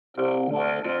The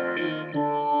weather in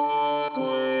Brooklyn.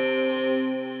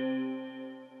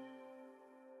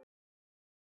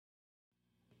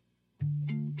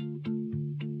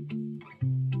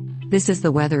 This is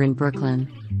the weather in Brooklyn.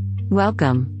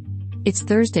 Welcome. It's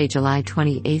Thursday, July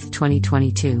 28,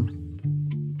 2022.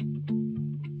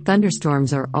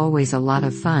 Thunderstorms are always a lot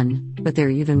of fun, but they're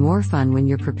even more fun when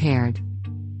you're prepared.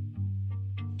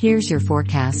 Here's your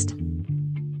forecast.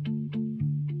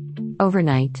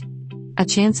 Overnight. A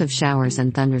chance of showers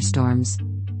and thunderstorms.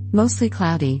 Mostly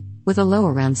cloudy, with a low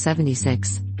around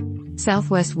 76.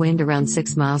 Southwest wind around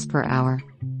 6 miles per hour.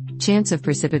 Chance of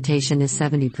precipitation is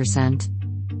 70%.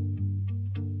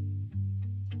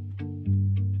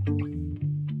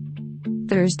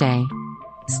 Thursday.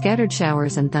 Scattered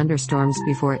showers and thunderstorms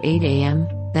before 8 a.m.,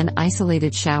 then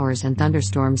isolated showers and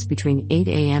thunderstorms between 8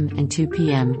 a.m. and 2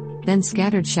 p.m., then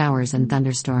scattered showers and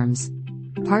thunderstorms.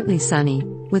 Partly sunny,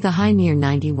 with a high near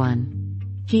 91.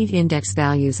 Heat index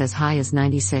values as high as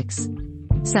 96.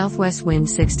 Southwest wind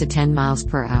 6 to 10 miles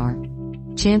per hour.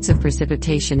 Chance of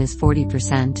precipitation is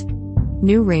 40%.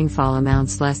 New rainfall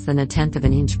amounts less than 1/10 of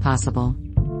an inch possible.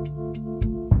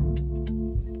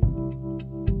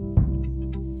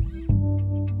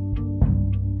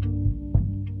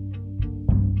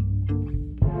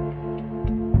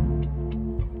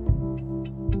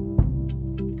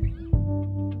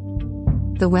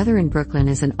 The Weather in Brooklyn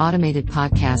is an automated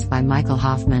podcast by Michael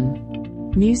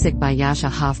Hoffman. Music by Yasha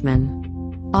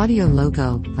Hoffman. Audio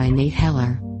logo by Nate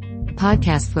Heller.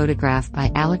 Podcast photograph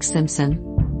by Alex Simpson.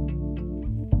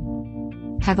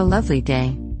 Have a lovely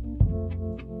day.